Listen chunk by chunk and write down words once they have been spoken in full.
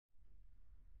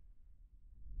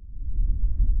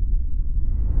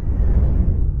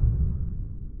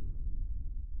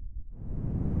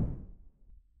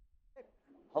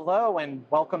Hello and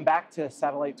welcome back to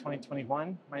Satellite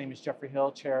 2021. My name is Jeffrey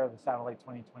Hill, chair of the Satellite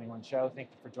 2021 show. Thank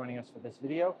you for joining us for this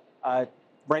video.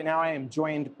 Right now I am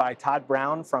joined by Todd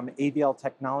Brown from AvL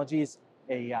Technologies,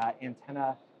 a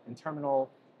antenna and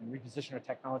terminal and repositioner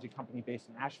technology company based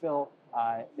in Asheville,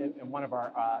 and one of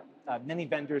our many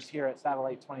vendors here at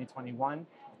Satellite 2021.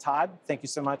 Todd, thank you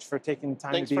so much for taking the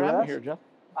time Thanks to be for with having us. me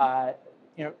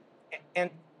here, Jeff. And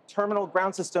terminal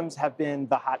ground systems have been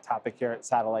the hot topic here at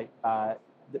Satellite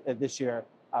this year,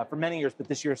 for many years, but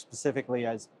this year specifically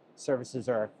as services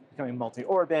are becoming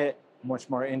multi-orbit, much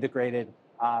more integrated.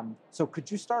 So could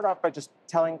you start off by just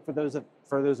telling, for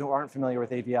those who aren't familiar with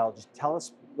AvL, just tell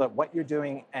us what you're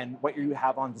doing and what you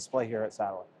have on display here at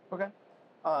Satellite. Okay.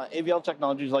 AvL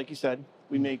Technologies, like you said,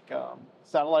 we make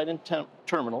satellite and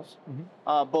terminals,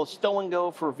 both stow and go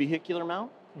for vehicular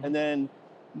mount, and then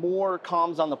more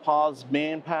comms on the pause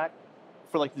man pack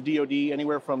for like the DoD,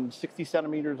 anywhere from 60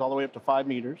 centimeters all the way up to 5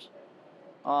 meters.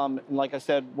 And like I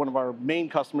said, one of our main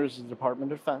customers is the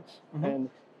Department of Defense. And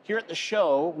here at the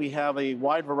show, we have a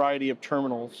wide variety of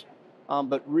terminals,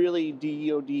 but really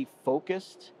DoD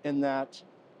focused in that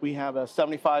we have a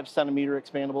 75 centimeter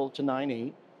expandable to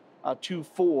 9.8, a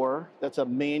 2.4 that's a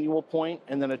manual point,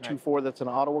 and then a 2.4 that's an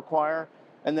auto acquire,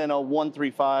 and then a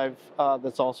 1.35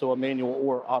 that's also a manual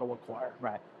or auto acquire.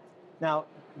 Right. Now,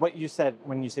 what you said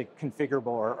when you say configurable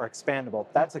or expandable,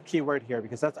 that's a key word here,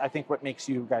 because that's, I think, what makes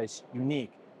you guys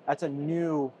unique. That's a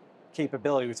new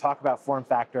capability. We talk about form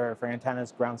factor for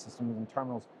antennas, ground systems, and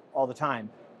terminals all the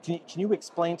time. Can you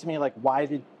explain to me, like, why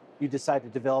did you decide to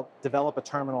develop a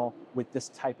terminal with this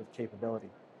type of capability?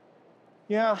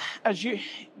 Yeah,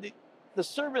 the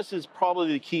service is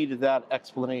probably the key to that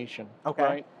explanation. Okay.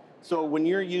 Right? So when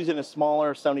you're using a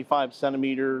smaller 75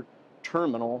 centimeter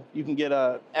terminal, you can get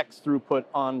a X throughput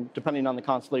depending on the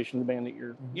constellation of the band that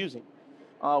you're using.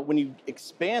 When you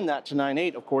expand that to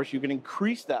 9.8, of course, you can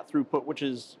increase that throughput, which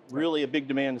is really a big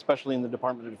demand, especially in the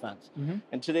Department of Defense.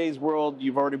 In today's world,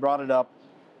 you've already brought it up,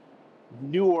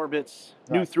 new orbits,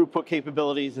 new throughput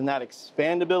capabilities, and that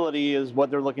expandability is what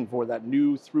they're looking for, that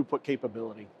new throughput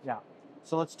capability. Yeah.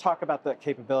 So let's talk about the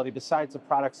capability. Besides the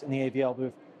products in the AvL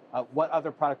booth, what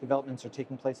other product developments are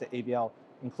taking place at AvL,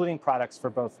 including products for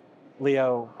both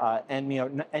LEO and MEO,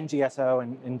 NGSO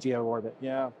and GEO orbit?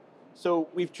 Yeah. So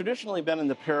we've traditionally been in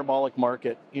the parabolic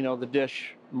market, the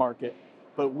dish market,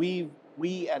 but we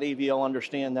at AvL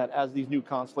understand that as these new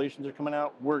constellations are coming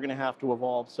out, we're going to have to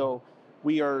evolve. So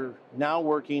we are now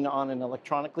working on an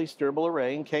electronically steerable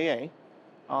array in KA,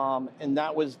 and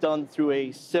that was done through a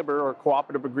CIBR or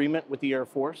cooperative agreement with the Air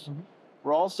Force.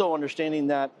 We're also understanding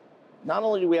that not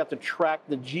only do we have to track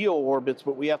the GEO orbits,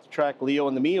 but we have to track LEO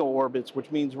and the MEO orbits,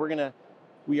 which means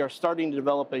we are starting to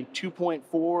develop a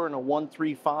 2.4 and a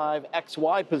 1.35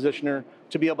 XY positioner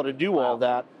to be able to do all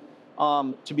that,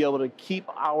 to be able to keep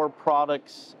our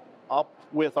products up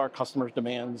with our customers'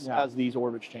 demands as these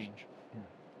orbits change.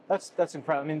 Yeah. That's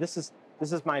incredible. I mean, this is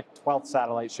my 12th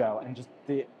satellite show, and just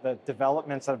the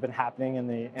developments that have been happening in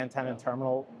the antenna and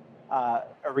terminal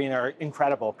arena are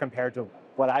incredible compared to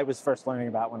what I was first learning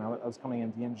about when I was coming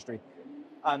into the industry.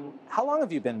 How long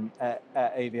have you been at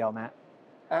AvL, Matt?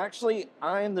 Actually,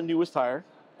 I am the newest hire.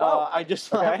 I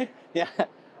just okay.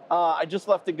 I just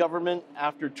left the government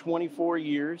after 24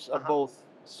 years of both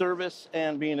service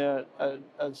and being a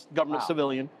government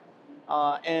civilian.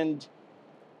 And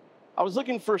I was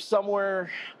looking for somewhere.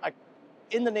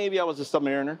 In the Navy, I was a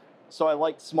submariner, so I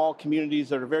liked small communities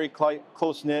that are very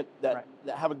close knit, that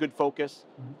have a good focus.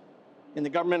 In the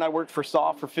government, I worked for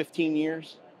SAW for 15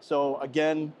 years. So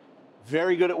again,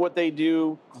 very good at what they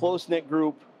do, close-knit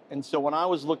group. And so when I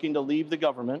was looking to leave the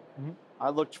government, I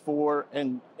looked for,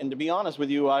 and to be honest with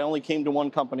you, I only came to one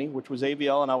company, which was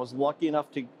AvL, and I was lucky enough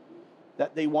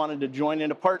that they wanted to join in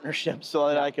a partnership so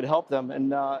that I could help them.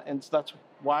 And so that's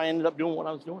why I ended up doing what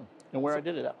I was doing and where I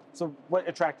did it at. So what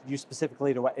attracted you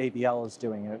specifically to what AvL is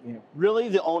doing? Really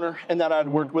the owner, and that I'd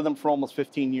worked with him for almost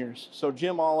 15 years. So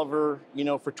Jim Oliver,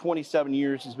 for 27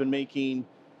 years has been making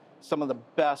some of the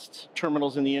best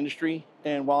terminals in the industry.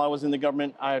 And while I was in the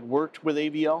government, I had worked with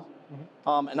AvL,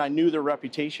 and I knew their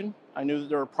reputation. I knew that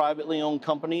they're a privately owned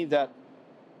company that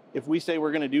if we say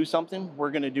we're going to do something,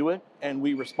 we're going to do it. And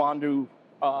we respond to,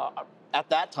 at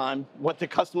that time, what the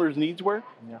customer's needs were.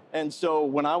 And so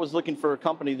when I was looking for a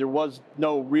company, there was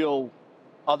no real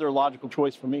other logical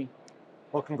choice for me.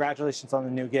 Well, congratulations on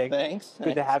the new gig. Thanks.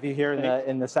 Good to have you here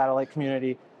in the satellite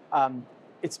community.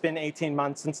 It's been 18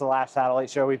 months since the last satellite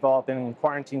show. We've all been in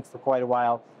quarantine for quite a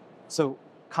while. So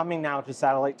coming now to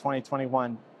Satellite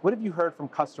 2021, what have you heard from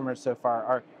customers so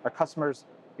far? Are customers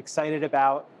excited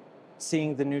about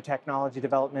seeing the new technology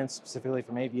developments, specifically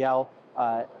from AvL?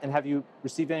 And have you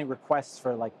received any requests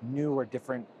for like new or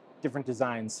different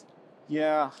designs?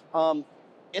 Yeah,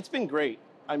 it's been great.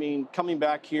 I mean, coming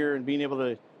back here and being able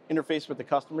to interface with the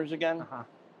customers again.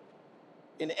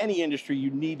 In any industry, you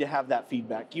need to have that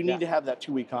feedback. You need to have that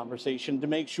two-way conversation to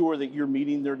make sure that you're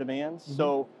meeting their demands.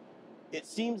 So it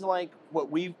seems like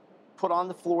what we've put on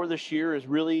the floor this year is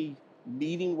really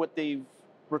meeting what they've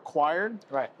required.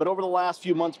 Right. But over the last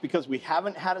few months, because we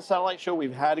haven't had a satellite show,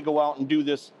 we've had to go out and do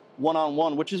this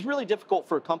one-on-one, which is really difficult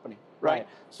for a company, right?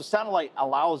 So satellite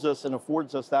allows us and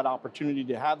affords us that opportunity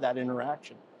to have that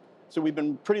interaction. So we've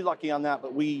been pretty lucky on that,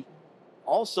 but we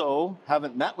also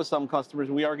haven't met with some customers,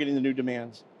 and we are getting the new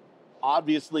demands.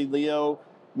 Obviously, LEO,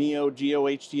 MEO, GEO,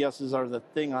 HTSs are the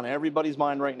thing on everybody's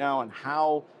mind right now, and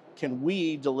how can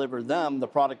we deliver them the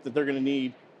product that they're going to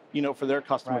need, you know, for their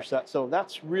customer set. So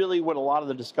that's really what a lot of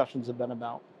the discussions have been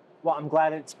about. Well, I'm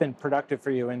glad it's been productive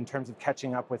for you in terms of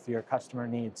catching up with your customer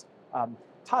needs.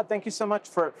 Todd, thank you so much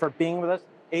for being with us.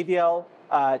 AvL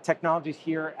Technologies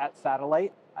here at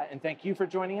Satellite, and thank you for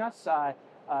joining us.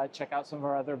 Check out some of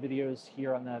our other videos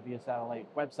here on the Via Satellite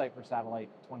website for Satellite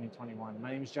 2021.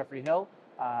 My name is Jeffrey Hill.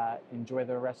 Enjoy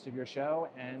the rest of your show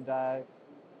and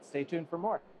stay tuned for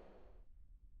more.